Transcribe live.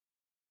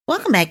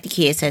Welcome back to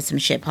Kia Said Some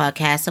Shit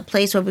podcast, a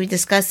place where we're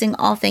discussing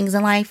all things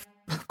in life,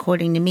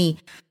 according to me.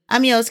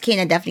 I'm your host, Kia,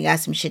 and I definitely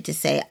got some shit to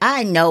say.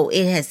 I know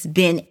it has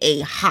been a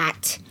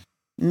hot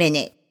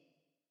minute.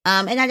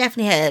 And I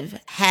definitely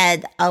have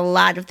had a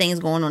lot of things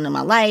going on in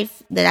my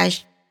life that I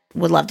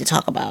would love to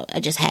talk about. I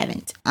just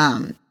haven't.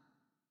 But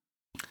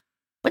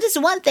it's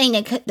one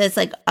thing that's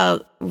like a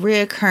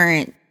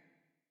recurrent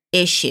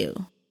issue.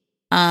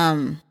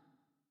 And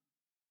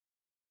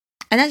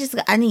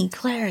I need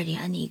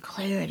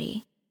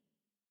clarity.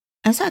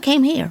 And so I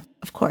came here,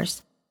 of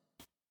course.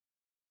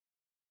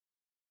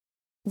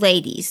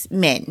 Ladies,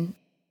 men,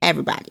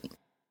 everybody,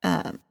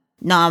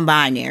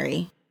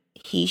 non-binary,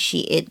 he,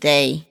 she, it,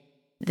 they,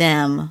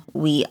 them,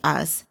 we,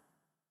 us.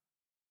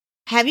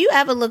 Have you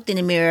ever looked in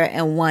the mirror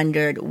and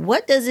wondered,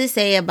 what does it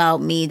say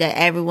about me that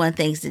everyone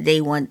thinks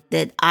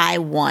that I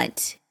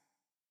want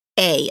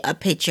A, a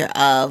picture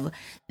of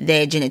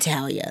their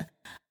genitalia,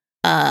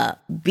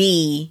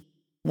 B,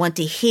 want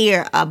to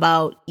hear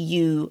about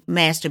you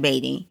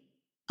masturbating,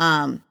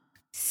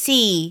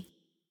 C,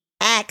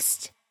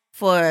 asked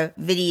for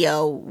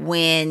video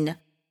when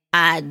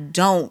I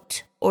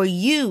don't, or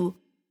you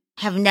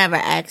have never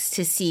asked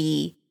to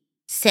see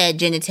said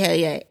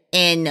genitalia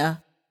in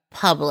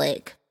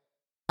public.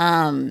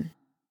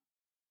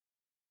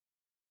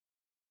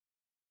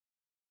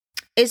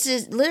 It's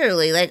just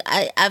literally like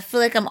I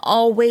feel like I'm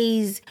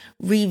always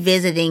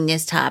revisiting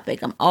this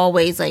topic. I'm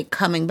always like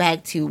coming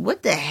back to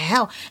what the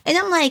hell. And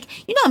I'm like,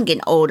 I'm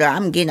getting older.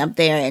 I'm getting up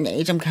there in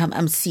age.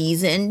 I'm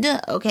seasoned,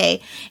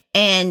 okay?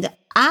 And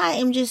I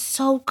am just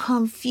so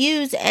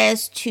confused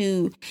as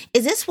to,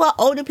 is this what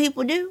older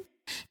people do?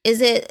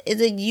 Is it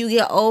you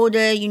get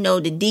older,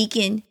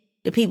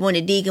 the people in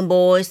the deacon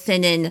boards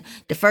sending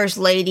the first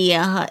lady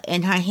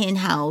in her hen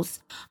house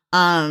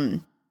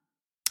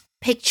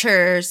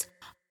pictures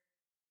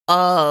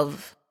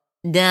of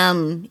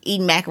them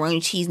eating macaroni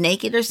and cheese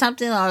naked or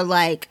something, or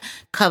like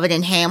covered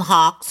in ham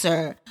hocks,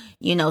 or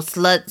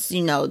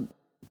sluts,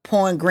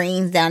 pouring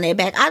greens down their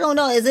back. I don't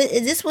know. Is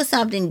this what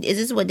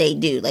they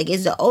do? Like,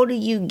 is the older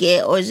you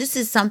get, or is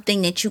this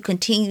something that you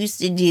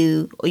continuously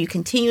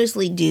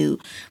do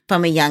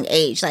from a young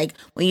age? Like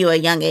when you were a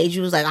young age,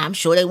 you was like, I'm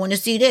sure they want to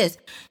see this,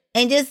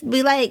 and just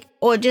be like,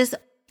 or just,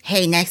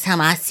 hey, next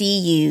time I see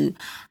you,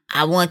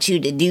 I want you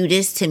to do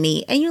this to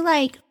me, and you're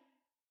like,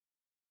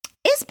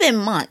 it's been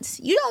months.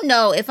 You don't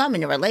know if I'm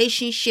in a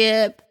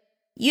relationship.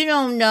 You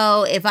don't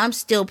know if I'm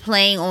still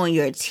playing on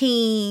your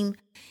team.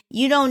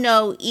 You don't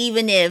know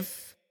even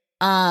if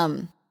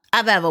I've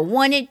ever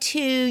wanted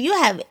to.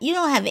 You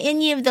don't have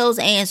any of those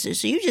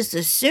answers. So you're just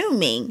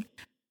assuming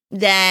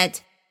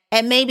that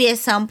maybe at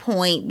some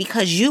point,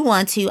 because you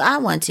want to, I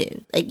want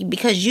to. Like,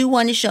 because you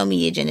want to show me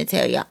your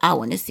genitalia, I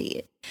want to see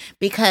it.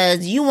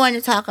 Because you want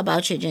to talk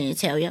about your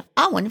genitalia,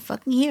 I want to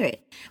fucking hear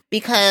it.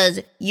 Because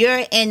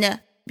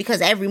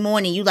because every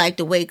morning you like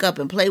to wake up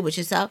and play with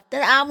yourself,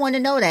 that I want to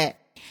know that.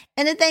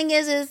 And the thing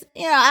is,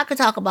 I could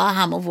talk about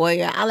how I'm a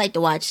voyeur. I like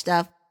to watch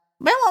stuff,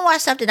 but I want to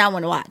watch stuff that I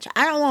want to watch.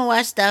 I don't want to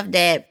watch stuff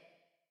that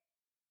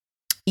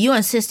you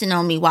insisting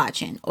on me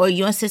watching, or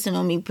you insisting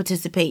on me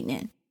participating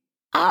in.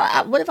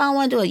 What if I don't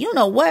want to do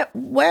it?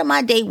 Where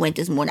my day went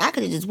this morning. I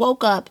could have just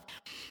woke up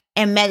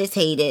and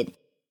meditated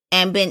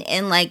and been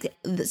in like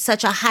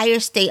such a higher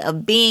state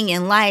of being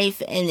in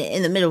life, and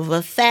in the middle of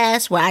a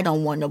fast where I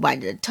don't want nobody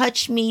to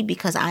touch me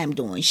because I am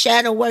doing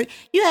shadow work.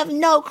 You have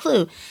no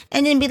clue.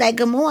 And then be like,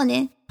 good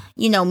morning.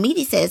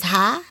 Meaty says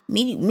hi.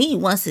 Meaty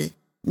wants to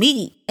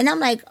Meaty. And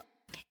I'm like,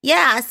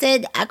 yeah,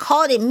 I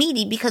called it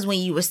meaty because when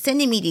you were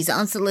sending me these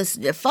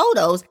unsolicited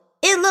photos,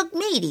 it looked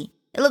meaty.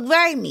 It looked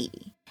very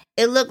meaty.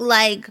 It looked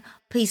like a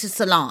piece of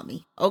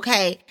salami.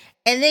 Okay.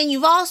 And then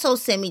you've also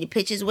sent me the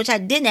pictures, which I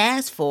didn't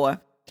ask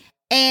for.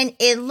 And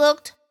it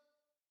looked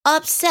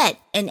upset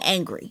and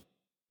angry.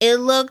 It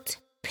looked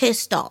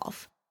pissed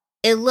off.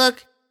 It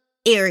looked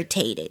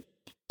irritated.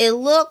 It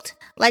looked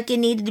like it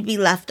needed to be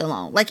left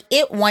alone. Like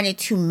it wanted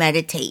to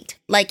meditate.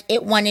 Like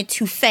it wanted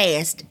to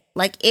fast.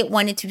 Like it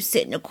wanted to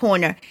sit in a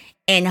corner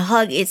and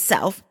hug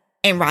itself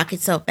and rock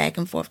itself back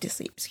and forth to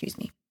sleep. Excuse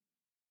me.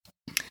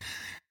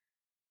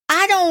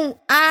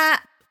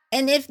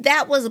 And if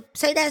that was,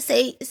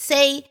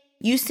 say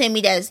you sent me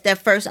that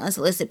first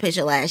unsolicited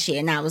picture last year,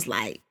 and I was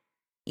like,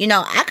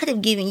 I could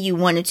have given you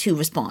one or two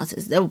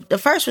responses. The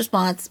first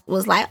response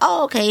was like,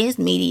 oh, okay, it's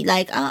meaty.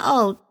 Like,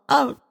 oh,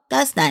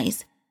 that's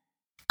nice.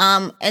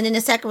 And then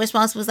the second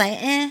response was like,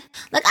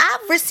 Like,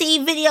 I've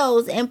received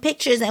videos and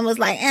pictures and was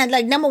like,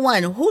 like, number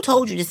one, who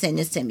told you to send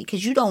this to me?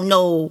 Because you don't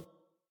know.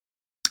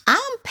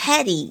 I'm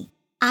petty.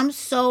 I'm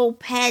so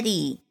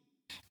petty.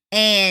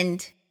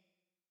 And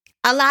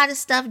a lot of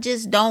stuff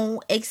just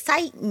don't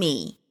excite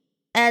me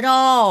at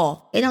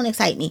all. It don't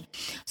excite me.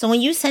 So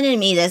when you sending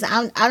me this,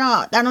 I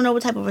don't know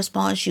what type of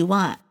response you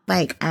want.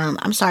 Like,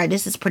 I'm sorry,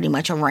 this is pretty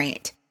much a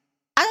rant.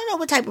 I don't know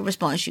what type of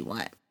response you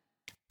want.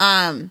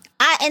 I've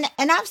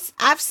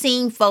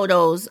seen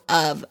photos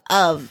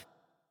of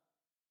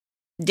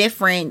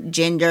different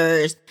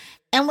genders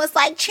and was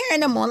like cheering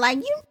them on, like,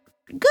 you,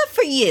 good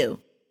for you.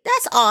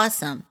 That's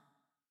awesome.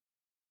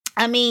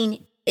 I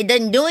mean, it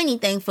doesn't do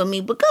anything for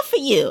me, but good for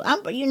you.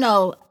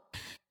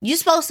 You're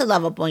supposed to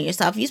love up on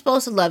yourself. You're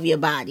supposed to love your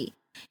body.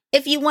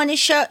 If you want to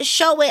show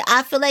it,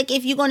 I feel like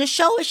if you're going to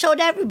show it, show it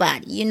to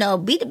everybody.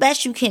 Be the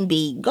best you can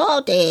be. Go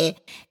out there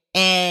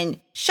and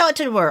show it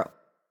to the world.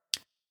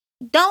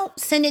 Don't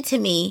send it to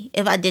me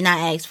if I did not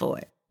ask for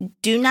it.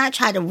 Do not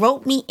try to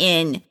rope me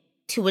in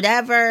to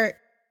whatever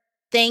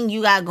thing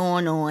you got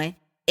going on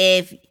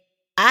if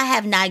I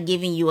have not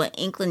given you an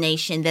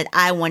inclination that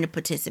I want to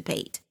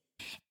participate.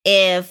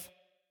 Because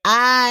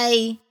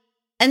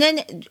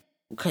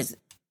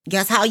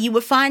guess how you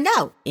would find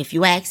out if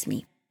you asked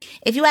me.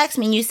 If you asked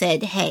me and you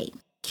said, hey,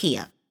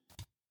 Kia,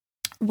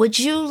 what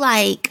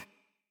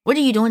are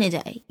you doing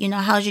today?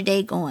 How's your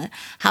day going?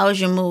 How's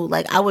your mood?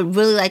 Like, I would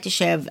really like to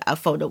share a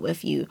photo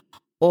with you.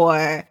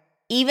 Or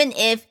even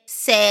if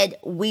said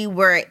we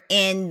were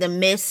in the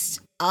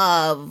midst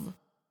of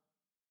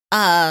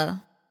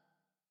an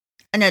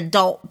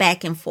adult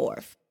back and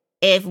forth.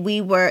 If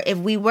we were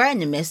in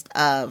the midst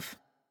of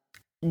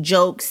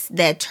jokes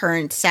that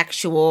turned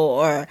sexual,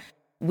 or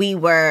we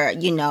were,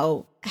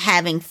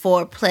 having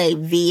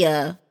foreplay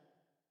via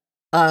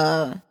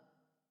a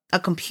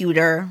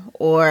computer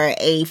or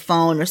a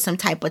phone or some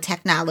type of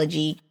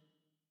technology.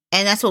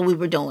 And that's what we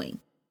were doing.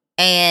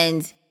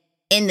 And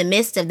in the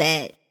midst of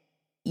that,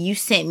 you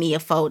sent me a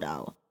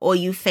photo or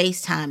you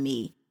FaceTime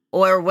me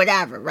or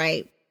whatever,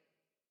 right?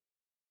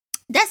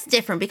 That's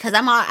different because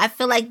I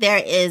feel like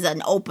there is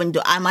an open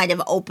door. I might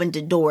have opened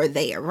the door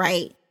there,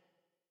 right?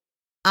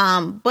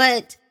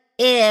 But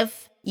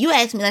if you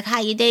ask me like,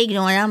 how your day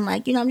going? I'm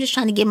like, I'm just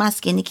trying to get my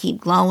skin to keep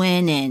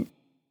glowing, and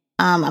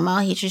I'm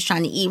out here just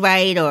trying to eat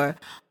right, or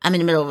I'm in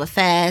the middle of a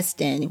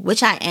fast, and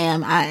which I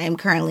am. I am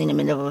currently in the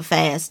middle of a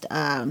fast.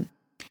 And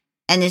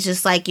it's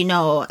just like,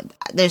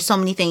 there's so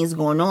many things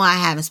going on. I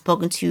haven't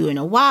spoken to you in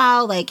a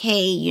while. Like,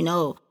 hey,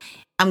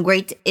 I'm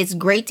great. It's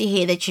great to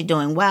hear that you're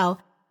doing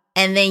well.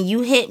 And then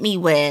you hit me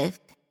with,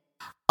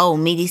 oh,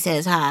 Meaty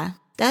says hi.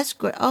 That's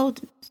great. Oh,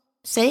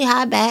 say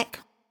hi back.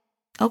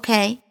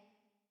 Okay.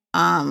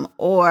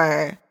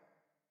 Or,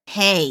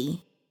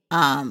 hey,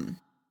 I'm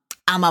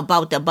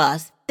about to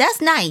bust.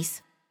 That's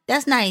nice.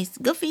 That's nice.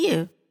 Good for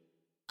you.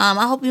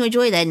 I hope you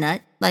enjoy that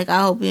nut. Like, I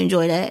hope you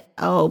enjoy that.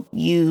 I hope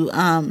you,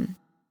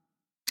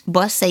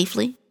 bust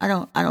safely. I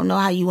don't know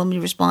how you want me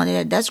to respond to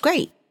that. That's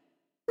great.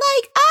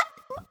 Like,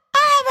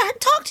 I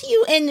haven't talked to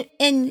you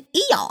in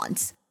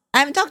eons. I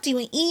haven't talked to you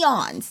in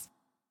eons.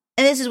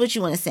 And this is what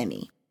you want to send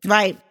me,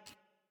 right?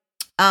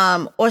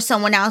 Or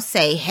someone else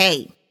say,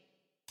 hey,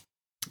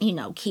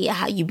 Kia,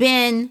 how you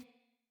been?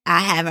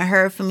 I haven't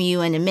heard from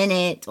you in a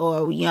minute,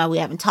 or, we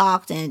haven't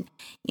talked, and,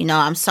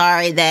 I'm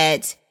sorry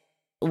that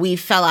we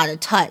fell out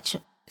of touch,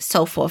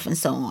 so forth and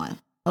so on.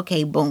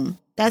 Okay, boom.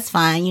 That's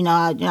fine.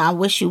 I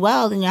wish you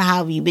well. How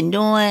have you been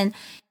doing?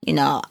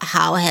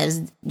 How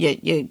has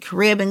your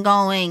career been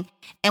going?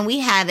 And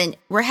we're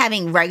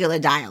having regular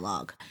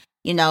dialogue.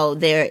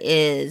 There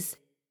is,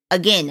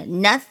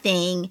 again,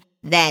 nothing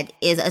that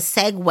is a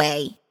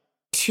segue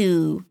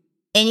to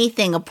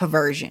anything of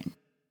perversion,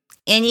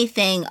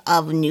 anything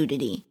of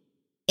nudity,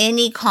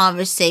 any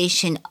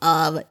conversation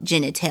of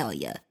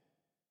genitalia,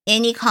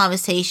 any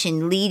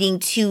conversation leading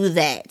to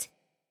that,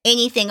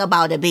 anything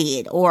about a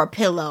bed or a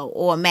pillow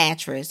or a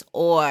mattress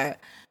or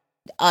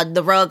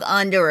the rug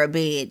under a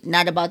bed,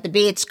 not about the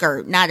bed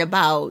skirt, not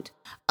about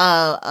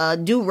a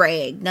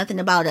do-rag, nothing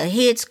about a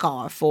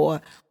headscarf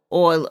or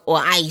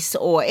ice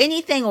or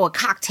anything, or a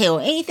cocktail,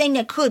 anything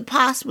that could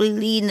possibly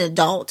lead an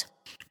adult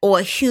or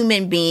a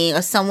human being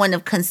or someone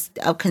of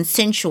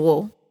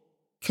consensuality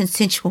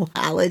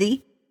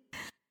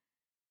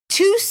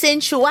to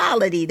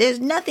sensuality. There's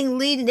nothing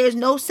leading, there's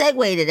no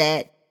segue to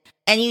that.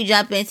 And you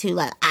jump into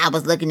like, I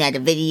was looking at a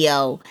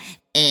video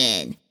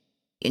and,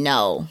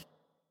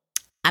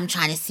 I'm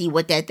trying to see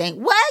what that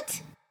thing,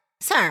 what?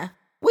 Sir,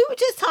 we were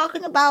just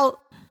talking about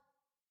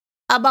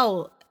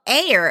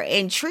air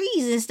and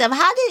trees and stuff.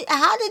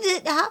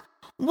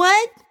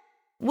 What?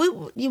 We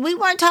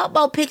weren't talking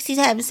about pixies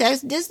having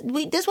sex. This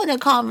wasn't a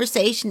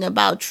conversation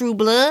about True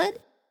Blood.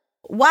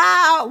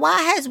 Why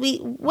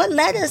what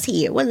led us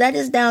here? What led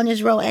us down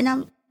this road? And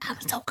I'm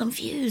so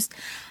confused.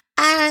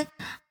 I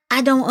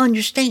don't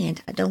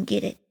understand. I don't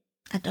get it.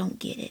 I don't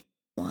get it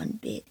one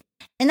bit.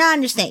 And I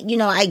understand,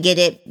 I get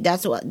it.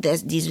 These are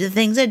the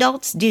things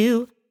adults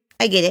do.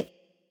 I get it.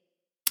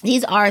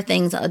 These are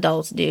things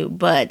adults do,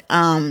 but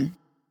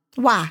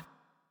why?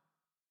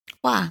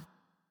 Why?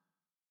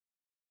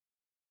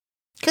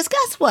 Because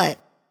guess what?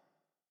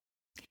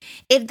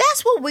 If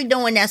that's what we're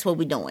doing, that's what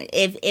we're doing.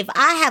 If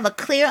I have a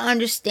clear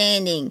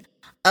understanding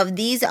of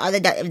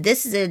if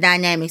this is the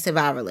dynamics of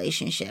our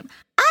relationship,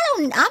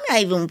 I'm not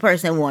even a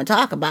person who want to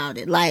talk about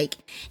it. Like,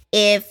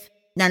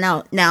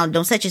 now,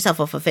 don't set yourself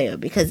up for failure,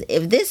 because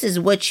if this is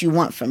what you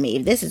want from me,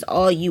 if this is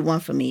all you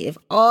want from me, if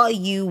all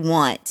you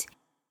want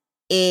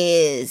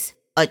is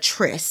a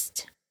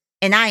tryst,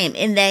 and I am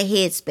in that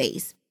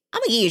headspace,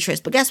 I'm going to give you a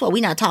tryst, but guess what?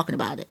 We're not talking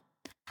about it.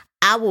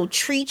 I will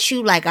treat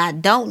you like I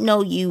don't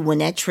know you when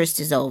that tryst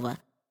is over.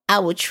 I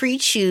will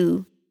treat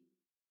you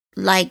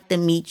like the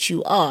meat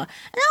you are.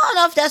 And I don't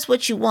know if that's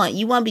what you want.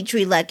 You want to be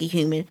treated like a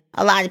human.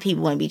 A lot of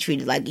people want to be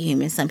treated like a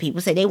human. Some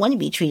people say they want to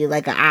be treated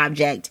like an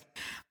object.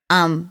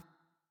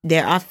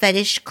 There are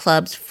fetish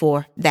clubs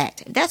for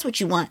that. If that's what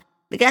you want.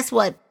 But guess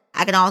what?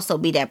 I can also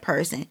be that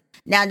person.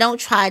 Now, don't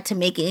try to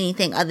make it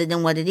anything other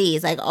than what it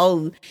is. Like,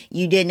 oh,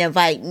 you didn't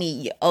invite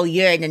me. Oh,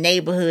 you're in the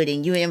neighborhood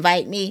and you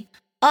invite me.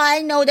 Oh, I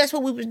didn't know that's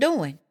what we was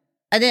doing.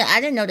 I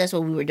didn't know that's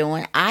what we were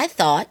doing. I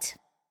thought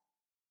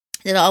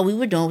that all we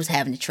were doing was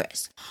having a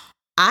tryst.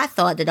 I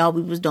thought that all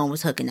we was doing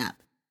was hooking up.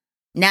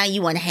 Now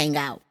you want to hang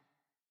out.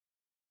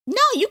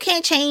 No, you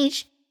can't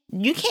change.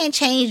 You can't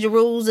change the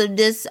rules of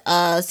this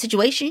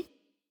situation.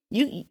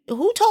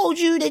 Who told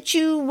you that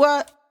you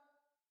were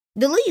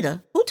the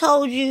leader? Who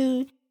told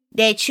you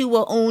that you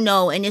were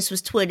Uno and this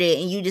was Twitter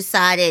and you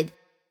decided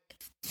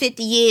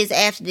 50 years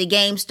after the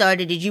game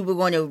started that you were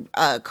going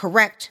to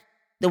correct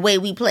the way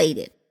we played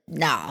it?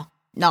 No,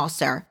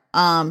 sir.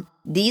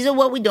 These are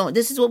what we're doing.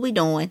 This is what we're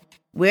doing.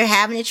 We're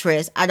having a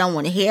tryst. I don't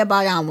want to hear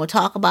about it. I don't want to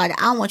talk about it.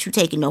 I don't want you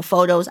taking no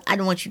photos. I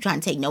don't want you trying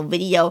to take no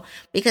video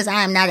because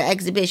I am not an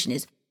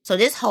exhibitionist. So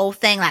this whole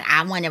thing, like,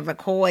 I want to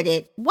record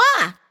it.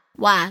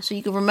 Why? So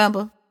you can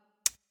remember.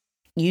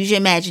 Use your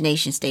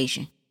imagination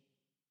station.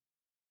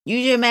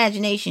 Use your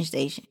imagination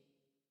station.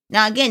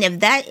 Now, again, if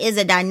that is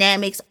the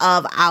dynamics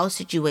of our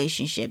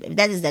situationship, if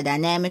that is the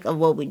dynamic of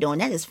what we're doing,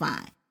 that is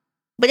fine.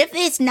 But if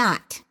it's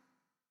not,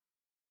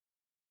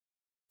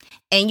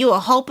 and you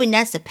are hoping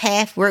that's the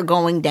path we're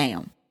going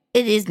down,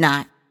 it is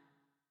not.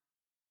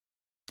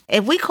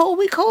 If we cool,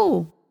 we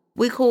cool.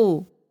 We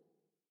cool.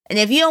 And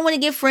if you don't want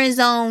to get friend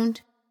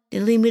zoned,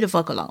 then leave me the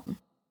fuck alone.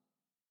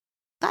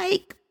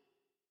 Like,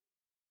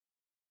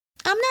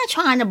 I'm not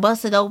trying to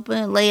bust it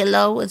open, lay it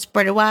low, and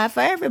spread it wide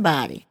for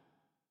everybody.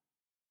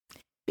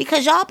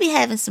 Because y'all be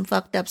having some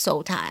fucked up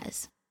soul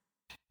ties.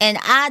 And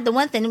the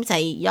one thing, let me tell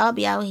you, y'all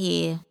be out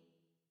here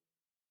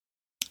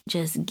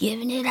just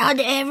giving it out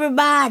to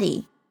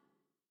everybody.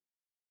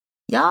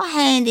 Y'all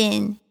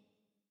handing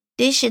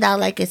this shit out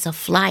like it's a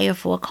flyer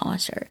for a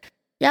concert.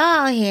 Y'all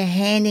out here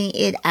handing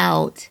it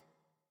out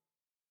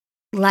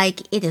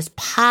like it is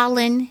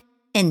pollen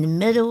in the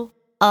middle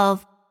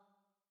of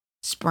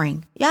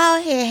spring. Y'all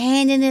here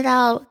handing it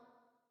out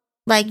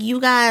like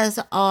you guys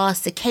are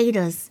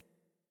cicadas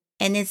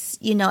and it's,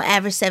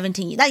 average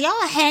 17. Like,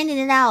 y'all handing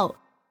it out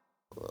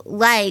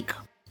like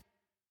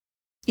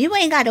you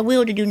ain't got a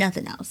will to do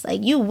nothing else.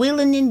 Like, you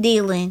wheeling and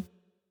dealing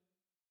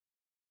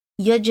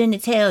your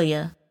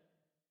genitalia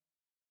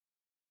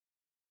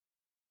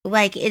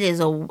like it is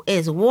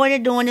water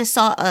during a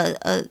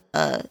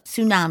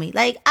tsunami.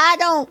 Like,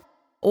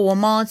 or a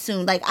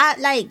monsoon. Like,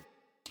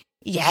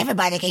 yeah,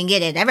 everybody can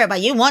get it.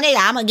 Everybody, you want it?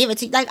 I'm gonna give it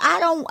to you. Like, I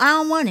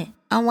don't want it.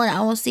 I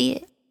won't see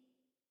it.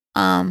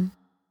 Cause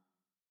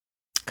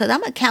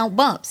I'm gonna count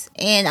bumps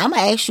and I'm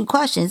gonna ask you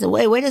questions.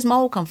 Where does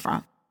mold come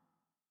from?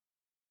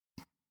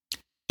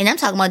 And I'm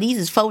talking about these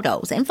is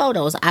photos. And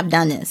photos, I've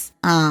done this.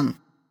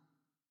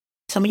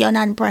 Some of y'all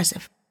not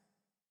impressive.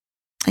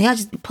 And y'all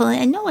just be pulling,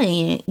 and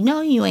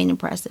no, you ain't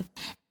impressive.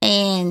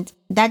 And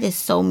that is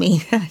so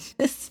mean. I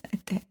just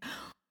said that.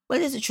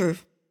 But it's the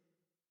truth.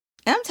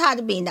 And I'm tired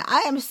of being that.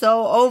 I am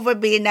so over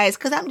being nice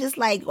because I'm just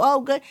like,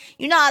 oh, good.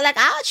 Like,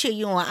 I'll cheer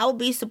you on. I will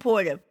be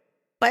supportive.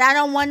 But I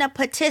don't want to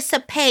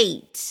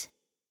participate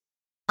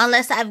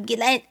unless I've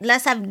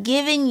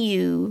given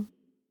you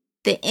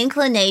the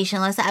inclination,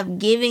 unless I've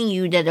given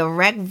you the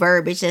direct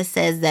verbiage that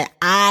says that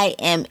I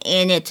am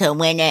in it to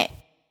win it.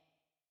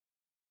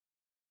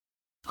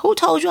 Who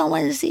told you I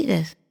wanted to see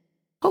this?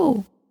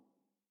 Who?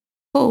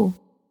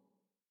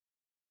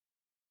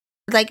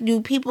 Like,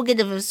 do people get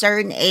of a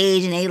certain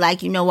age and they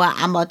like, you know what,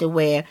 I'm about to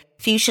wear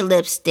fuchsia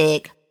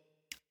lipstick,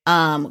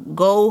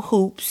 gold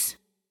hoops,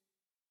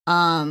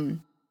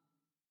 and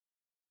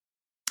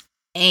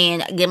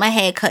get my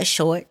hair cut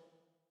short,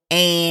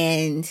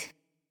 and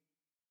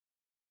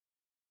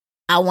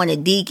I want a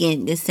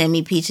deacon to send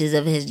me pictures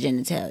of his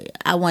genitalia.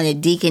 I want a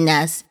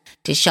deaconess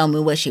to show me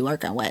what she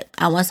working with.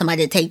 I want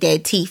somebody to take their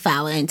teeth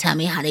out and tell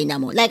me how they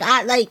number.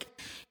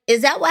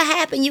 Is that what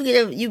happened?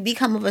 You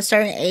become of a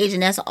certain age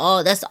and that's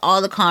all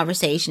the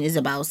conversation is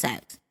about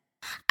sex.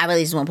 I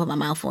really just want to put my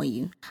mouth on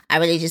you. I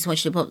really just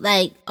want you to put,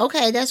 like,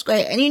 okay, that's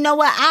great. And you know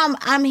what?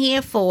 I'm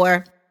here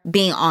for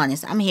being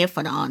honest. I'm here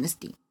for the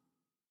honesty.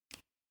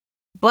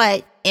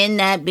 But in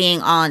that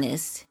being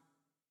honest,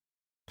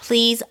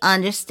 please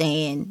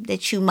understand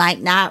that you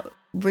might not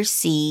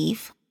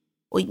receive,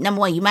 or number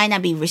one, you might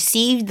not be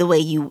received the way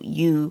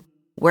you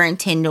were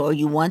intended or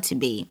you want to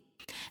be.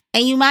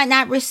 And you might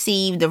not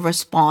receive the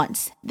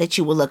response that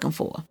you were looking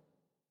for.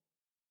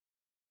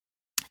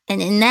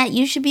 And in that,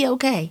 you should be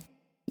okay.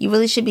 You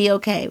really should be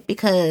okay.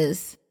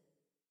 Because,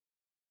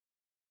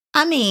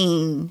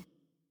 8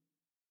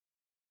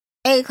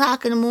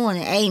 o'clock in the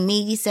morning, hey,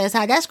 Miggy says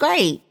hi. That's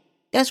great.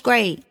 That's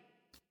great.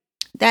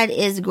 That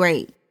is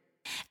great.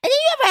 And then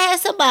you ever had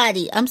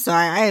somebody, I'm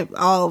sorry, I'm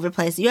all over the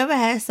place. You ever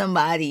had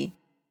somebody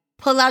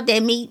pull out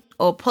their meat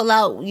or pull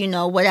out,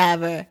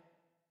 whatever,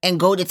 and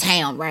go to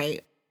town,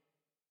 right?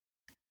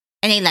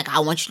 And they like, I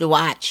want you to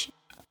watch.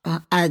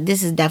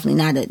 This is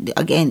definitely not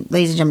again,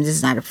 ladies and gentlemen, this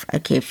is not a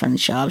kid friendly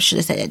show. I should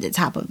have said at the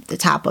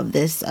top of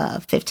this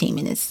 15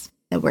 minutes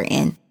that we're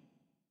in.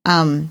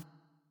 I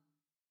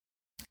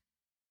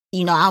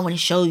want to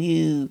show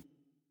you.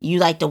 You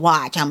like to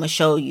watch. I'm gonna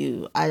show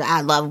you.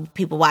 I love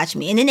people watching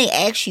me, and then they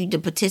ask you to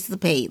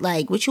participate.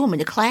 Like, what you want me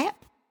to clap?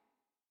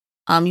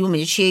 You want me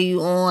to cheer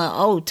you on?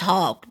 Oh,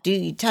 talk. Do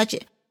you touch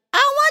it? I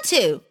don't want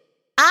to.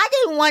 I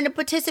didn't want to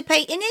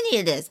participate in any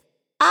of this.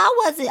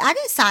 I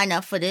didn't sign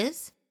up for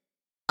this.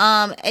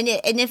 And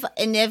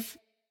if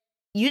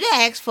you didn't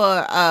ask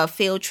for a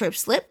field trip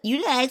slip, you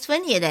didn't ask for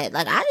any of that.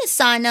 Like, I didn't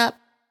sign up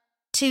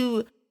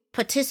to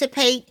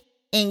participate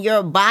in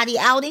your body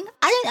outing.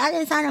 I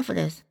didn't sign up for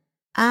this.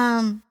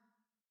 And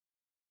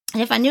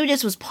if I knew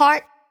this was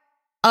part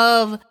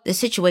of the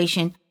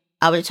situation,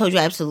 I would have told you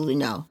absolutely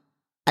no.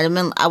 I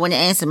wouldn't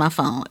answer my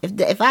phone.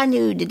 If I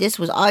knew that this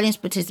was audience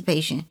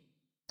participation,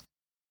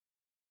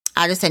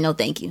 I'd have said no,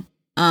 thank you.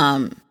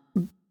 I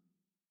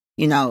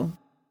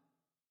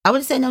would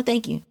have said no,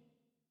 thank you.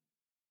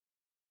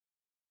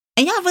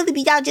 And y'all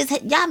really y'all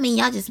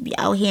just be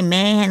out here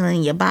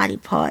manhandling your body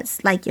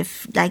parts like your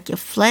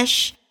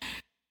flesh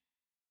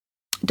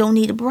don't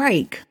need a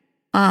break.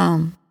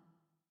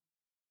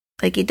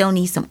 Like it don't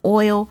need some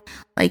oil.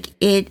 Like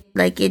you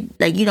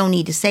don't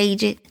need to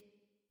sage it.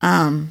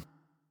 And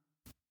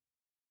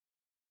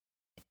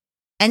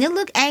it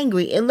looked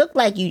angry. It looked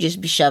like you just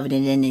be shoving it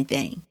in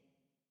anything.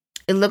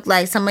 It just looked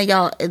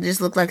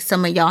like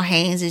some of y'all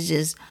hands is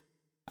just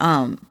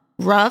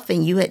rough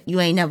and you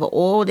ain't never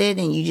oiled it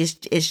and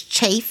it's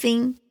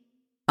chafing.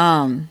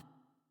 But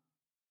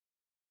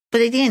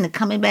again,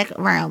 coming back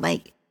around,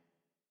 like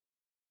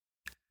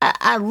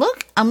I'm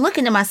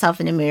looking at myself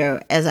in the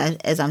mirror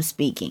as I'm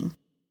speaking.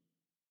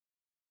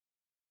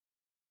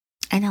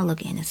 And I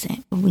look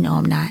innocent. But we know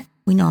I'm not.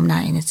 We know I'm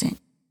not innocent.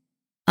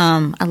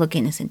 I look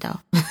innocent though.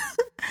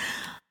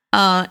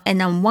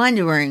 And I'm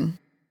wondering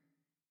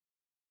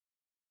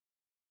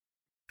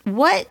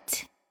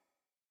what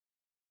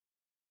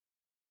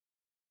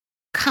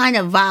kind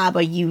of vibe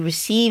are you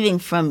receiving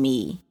from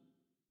me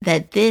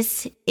that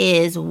this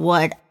is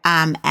what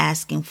I'm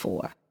asking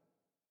for?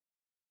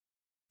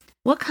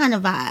 What kind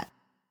of vibe?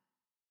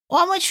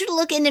 Well, I want you to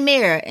look in the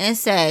mirror and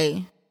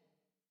say,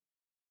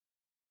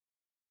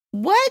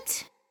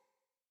 what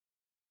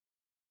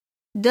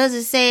does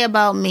it say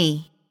about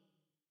me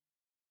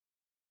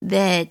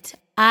that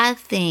I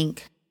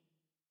think,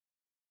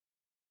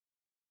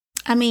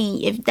 I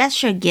mean, if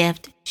that's your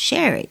gift,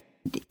 share it.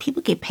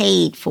 People get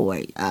paid for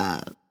it.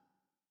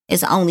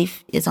 It's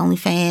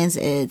OnlyFans.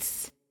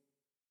 It's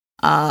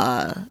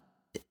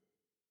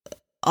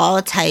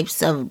all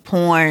types of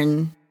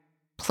porn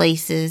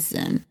places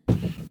and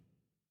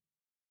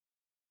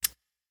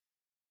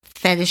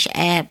fetish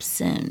apps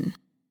and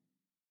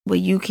where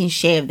you can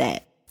share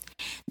that.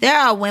 There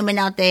are women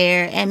out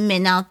there and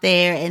men out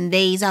there and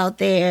theys out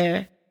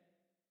there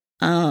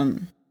who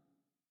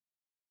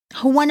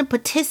want to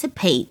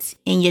participate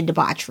in your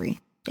debauchery.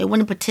 They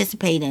want to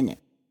participate in it.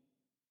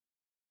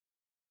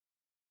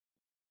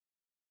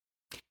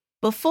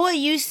 Before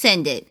you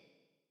send it,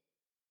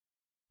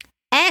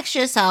 ask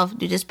yourself,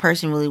 do this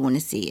person really want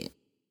to see it?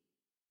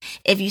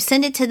 If you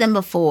send it to them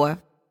before,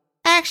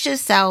 ask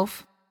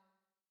yourself,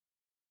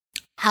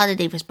 how did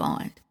they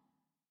respond?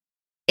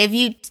 If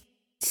you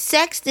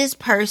sex this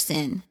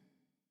person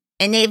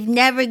and they've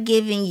never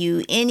given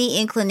you any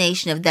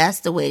inclination if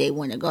that's the way they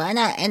want to go, and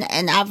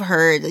I've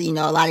heard, a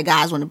lot of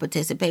guys want to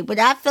participate, but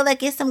I feel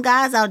like it's some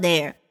guys out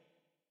there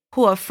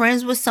who are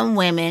friends with some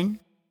women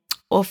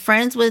or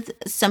friends with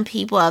some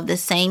people of the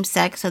same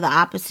sex or the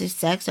opposite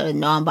sex or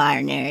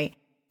non-binary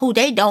who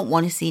they don't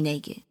want to see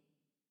naked,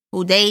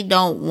 who they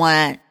don't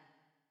want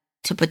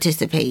to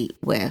participate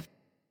with.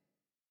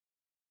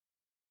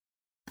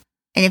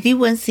 And if you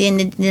wouldn't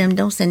send it to them,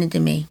 don't send it to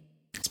me,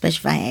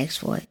 especially if I ask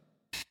for it.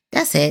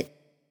 That's it.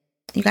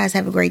 You guys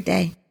have a great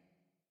day.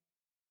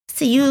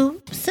 See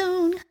you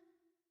soon.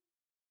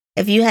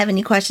 If you have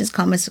any questions,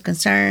 comments, or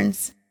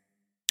concerns,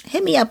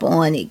 hit me up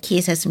on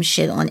Kids Have Some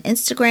Shit on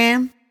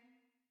Instagram.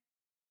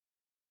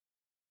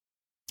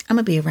 I'm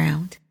going to be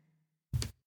around.